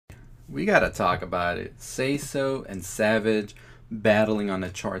We gotta talk about it. Say So and Savage battling on the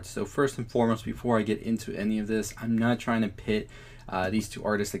charts. So first and foremost, before I get into any of this, I'm not trying to pit these two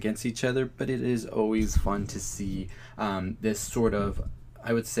artists against each other, but it is always fun to see this sort of,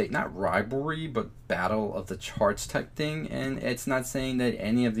 I would say, not rivalry, but battle of the charts type thing. And it's not saying that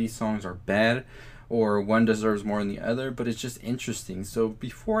any of these songs are bad or one deserves more than the other, but it's just interesting. So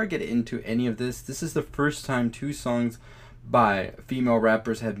before I get into any of this, this is the first time two songs by female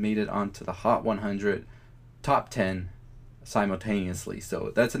rappers have made it onto the Hot 100 top 10 simultaneously.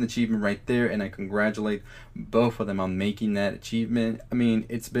 So that's an achievement right there, and I congratulate both of them on making that achievement. I mean,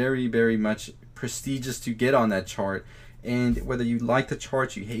 it's very, very much prestigious to get on that chart. And whether you like the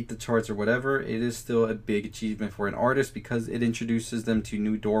charts, you hate the charts, or whatever, it is still a big achievement for an artist because it introduces them to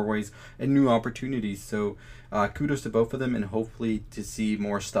new doorways and new opportunities. So kudos to both of them, and hopefully to see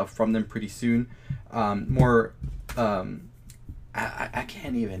more stuff from them pretty soon. More I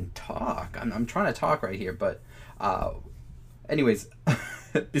can't even talk. I'm trying to talk right here, but anyways,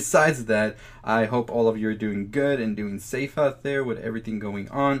 besides that, I hope all of you are doing good and doing safe out there with everything going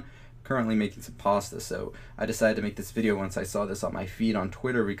on. Currently making some pasta, so I decided to make this video once I saw this on my feed on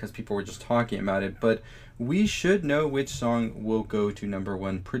Twitter because people were just talking about it. But we should know which song will go to number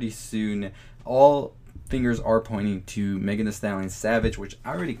one pretty soon. All fingers are pointing to Megan Thee Stallion's Savage, which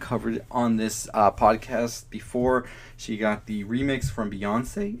I already covered on this podcast before. She got the remix from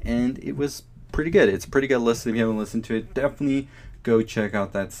Beyonce, and it was pretty good. It's a pretty good listen. If you haven't listened to it, definitely go check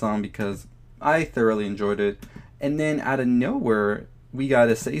out that song because I thoroughly enjoyed it. And then out of nowhere, we got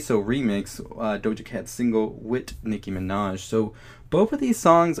a Say So remix, Doja Cat's single with Nicki Minaj. So both of these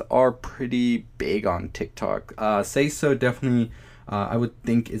songs are pretty big on TikTok. Say So definitely, I would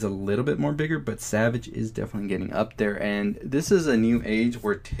think, is a little bit more bigger, but Savage is definitely getting up there. And this is a new age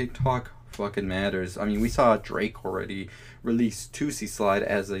where TikTok fucking matters. I mean, we saw Drake already release Tootsie Slide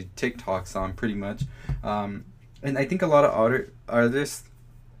as a TikTok song, pretty much. And I think a lot of artists,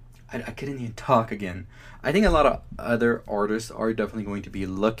 I couldn't even talk again. I think a lot of other artists are definitely going to be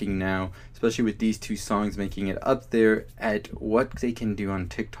looking now, especially with these two songs making it up there, at what they can do on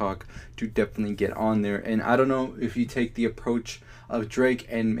TikTok to definitely get on there. And I don't know if you take the approach of Drake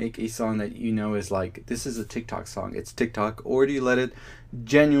and make a song that you know is like, this is a TikTok song, it's TikTok, or do you let it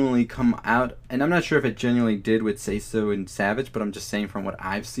genuinely come out? And I'm not sure if it genuinely did with Say So and Savage, but I'm just saying from what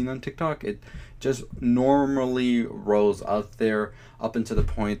I've seen on TikTok, it just normally rolls out there up until the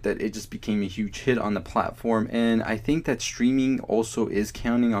point that it just became a huge hit on the platform. And I think that streaming also is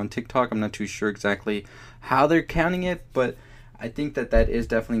counting on TikTok. I'm not too sure exactly how they're counting it, but I think that that is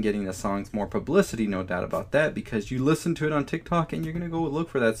definitely getting the songs more publicity, no doubt about that, because you listen to it on TikTok and you're going to go look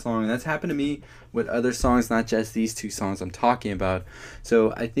for that song. And that's happened to me with other songs, not just these two songs I'm talking about.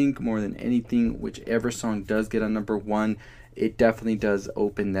 So I think more than anything, whichever song does get on number one, it definitely does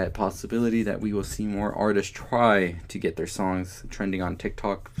open that possibility that we will see more artists try to get their songs trending on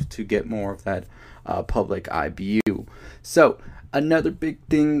TikTok to get more of that public eye view. So another big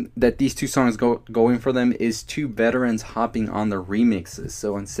thing that these two songs going for them is two veterans hopping on the remixes.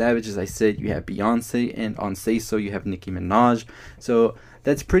 So on Savage, as I said, you have Beyonce, and on Say So you have Nicki Minaj. So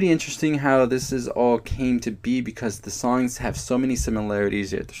that's pretty interesting how this is all came to be, because the songs have so many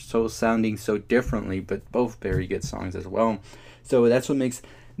similarities, yet they're so sounding so differently, but both very good songs as well. So that's what makes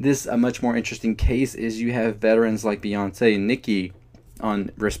this a much more interesting case, is you have veterans like Beyonce and Nicki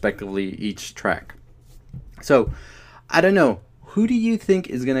on respectively each track. So I don't know, who do you think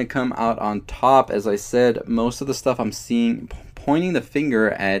is going to come out on top? As I said, most of the stuff I'm seeing pointing the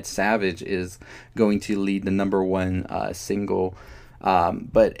finger at Savage is going to lead the number one single.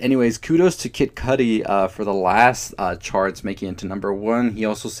 But anyways, kudos to Kid Cudi for the last charts making it to number one. He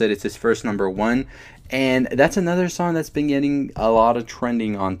also said it's his first number one. And that's another song that's been getting a lot of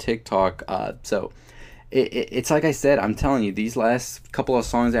trending on TikTok. So it's like I said, I'm telling you, these last couple of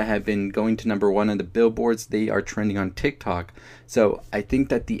songs that have been going to number one on the billboards, they are trending on TikTok. So I think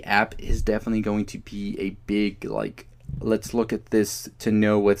that the app is definitely going to be a big, like, let's look at this to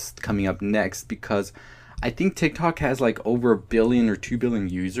know what's coming up next, because I think TikTok has like over 1 billion or 2 billion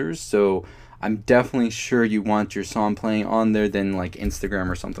users. So I'm definitely sure you want your song playing on there than like Instagram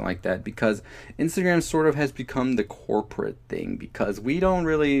or something like that, because Instagram sort of has become the corporate thing, because we don't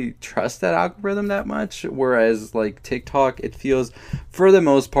really trust that algorithm that much, whereas like TikTok, it feels for the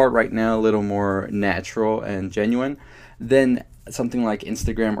most part right now a little more natural and genuine than something like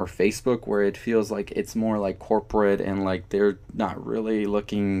Instagram or Facebook, where it feels like it's more like corporate and like they're not really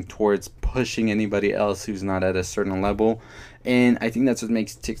looking towards pushing anybody else who's not at a certain level. And I think that's what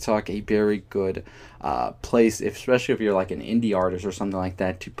makes TikTok a very good place, especially if you're like an indie artist or something like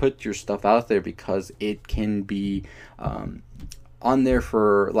that, to put your stuff out there, because it can be on there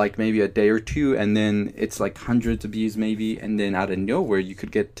for like maybe a day or two, and then it's like hundreds of views maybe, and then out of nowhere you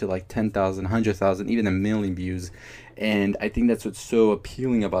could get to like 10,000, 100,000, even a million views. And I think that's what's so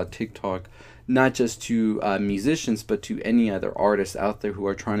appealing about TikTok, not just to musicians, but to any other artists out there who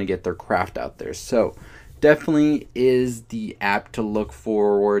are trying to get their craft out there. So definitely is the app to look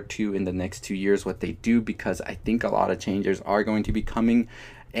forward to in the next 2 years, what they do, because I think a lot of changes are going to be coming,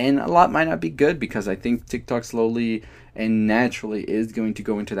 and a lot might not be good, because I think TikTok slowly and naturally is going to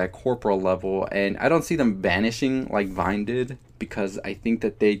go into that corporate level, and I don't see them vanishing like Vine did, because I think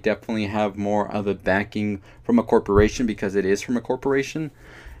that they definitely have more of a backing from a corporation, because it is from a corporation.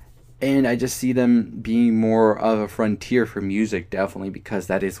 And I just see them being more of a frontier for music, definitely, because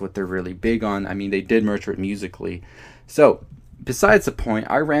that is what they're really big on. I mean, they did merge with Musical.ly. So, besides the point,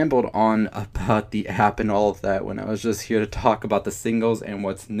 I rambled on about the app and all of that when I was just here to talk about the singles and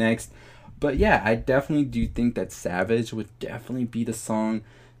what's next. But yeah, I definitely do think that Savage would definitely be the song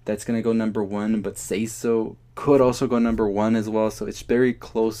that's going to go number one. But Say So could also go number one as well. So it's very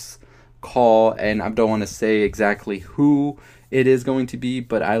close call, and I don't want to say exactly who it is going to be,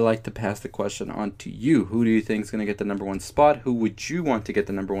 but I like to pass the question on to you. Who do you think is going to get the number one spot? Who would you want to get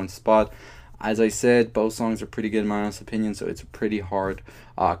the number one spot? As I said, both songs are pretty good in my honest opinion, so it's a pretty hard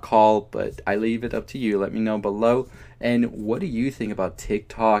call, but I leave it up to you. Let me know below. And what do you think about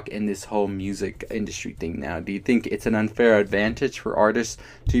TikTok and this whole music industry thing now? Do you think it's an unfair advantage for artists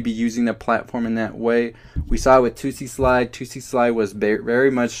to be using the platform in that way? We saw it with Tootsie Slide. Tootsie Slide was very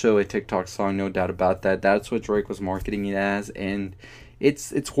much so a TikTok song, no doubt about that. That's what Drake was marketing it as, and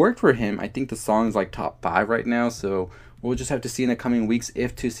it's worked for him. I think the song is like top 5 right now, so we'll just have to see in the coming weeks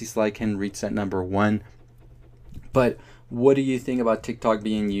if Tootsie Slide can reach that number one. But what do you think about TikTok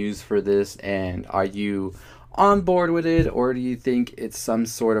being used for this, and are you on board with it, or do you think it's some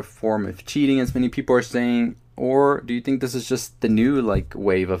sort of form of cheating, as many people are saying, or do you think this is just the new like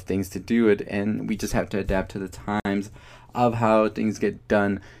wave of things to do it, and we just have to adapt to the times of how things get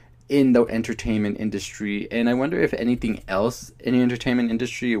done in the entertainment industry? And I wonder if anything else in the entertainment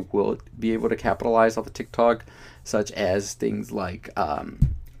industry will be able to capitalize off of TikTok, such as things like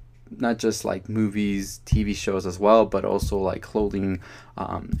not just like movies, TV shows as well, but also like clothing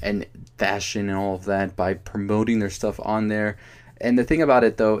and fashion and all of that, by promoting their stuff on there. And the thing about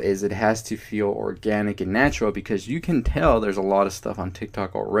it though is it has to feel organic and natural, because you can tell there's a lot of stuff on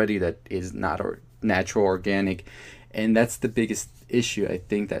TikTok already that is not natural, organic. And that's the biggest issue I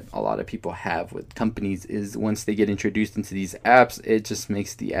think that a lot of people have with companies, is once they get introduced into these apps, it just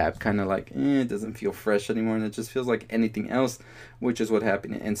makes the app kind of like, it doesn't feel fresh anymore, and it just feels like anything else, which is what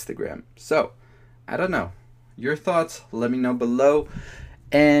happened in Instagram. So, I don't know. Your thoughts, let me know below.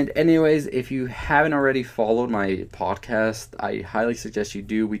 And anyways, if you haven't already followed my podcast, I highly suggest you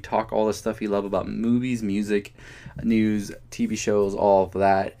do. We talk all the stuff you love about movies, music, news, TV shows, all of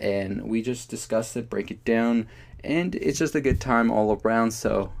that, and we just discuss it, break it down, and it's just a good time all around.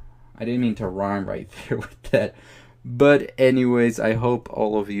 So I didn't mean to rhyme right there with that. But anyways, I hope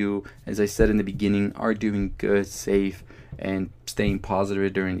all of you, as I said in the beginning, are doing good, safe, and staying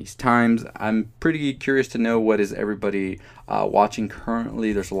positive during these times. I'm pretty curious to know what is everybody watching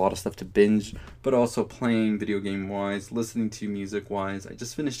currently. There's a lot of stuff to binge, but also playing video game wise, listening to music wise. I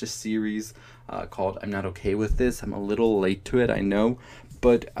just finished a series called I'm Not Okay With This. I'm a little late to it, I know,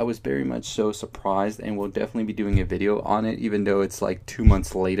 but I was very much so surprised, and we'll definitely be doing a video on it, even though it's like 2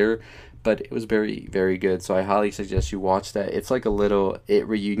 months later. But it was very, very good, so I highly suggest you watch that. It's like a little It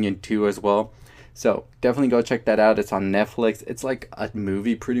reunion too as well. So definitely go check that out. It's on Netflix. It's like a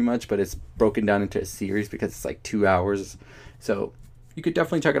movie pretty much, but it's broken down into a series because it's like 2 hours. So you could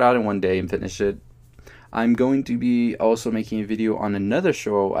definitely check it out in one day and finish it. I'm going to be also making a video on another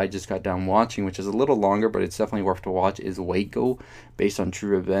show I just got done watching, which is a little longer, but it's definitely worth to watch, is Waco, based on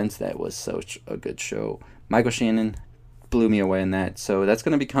true events. That was such a good show. Michael Shannon blew me away in that. So that's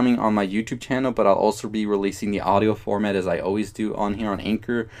going to be coming on my YouTube channel, but I'll also be releasing the audio format as I always do on here on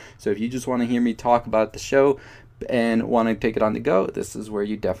Anchor. So if you just want to hear me talk about the show and want to take it on the go, this is where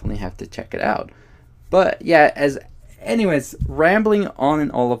you definitely have to check it out. But yeah, anyways, rambling on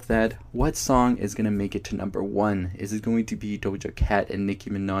and all of that, what song is going to make it to number one? Is it going to be Doja Cat and Nicki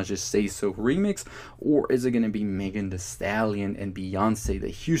Minaj's Say So remix? Or is it going to be Megan Thee Stallion and Beyonce, the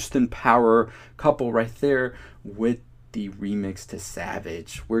Houston Power couple right there, with the remix to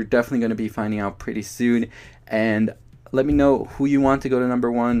Savage? We're definitely going to be finding out pretty soon. And let me know who you want to go to number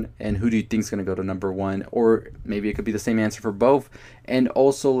one, and who do you think is going to go to number one, or maybe it could be the same answer for both. And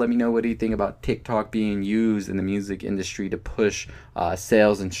also let me know what do you think about TikTok being used in the music industry to push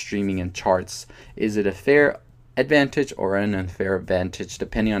sales and streaming and charts. Is it a fair advantage or an unfair advantage,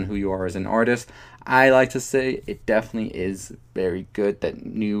 depending on who you are as an artist? I like to say it definitely is very good that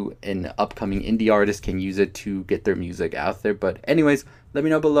new and upcoming indie artists can use it to get their music out there. But anyways, let me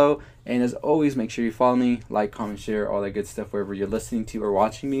know below. And as always, make sure you follow me, like, comment, share, all that good stuff wherever you're listening to or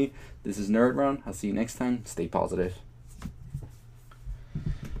watching me. This is Nerd Run. I'll see you next time. Stay positive.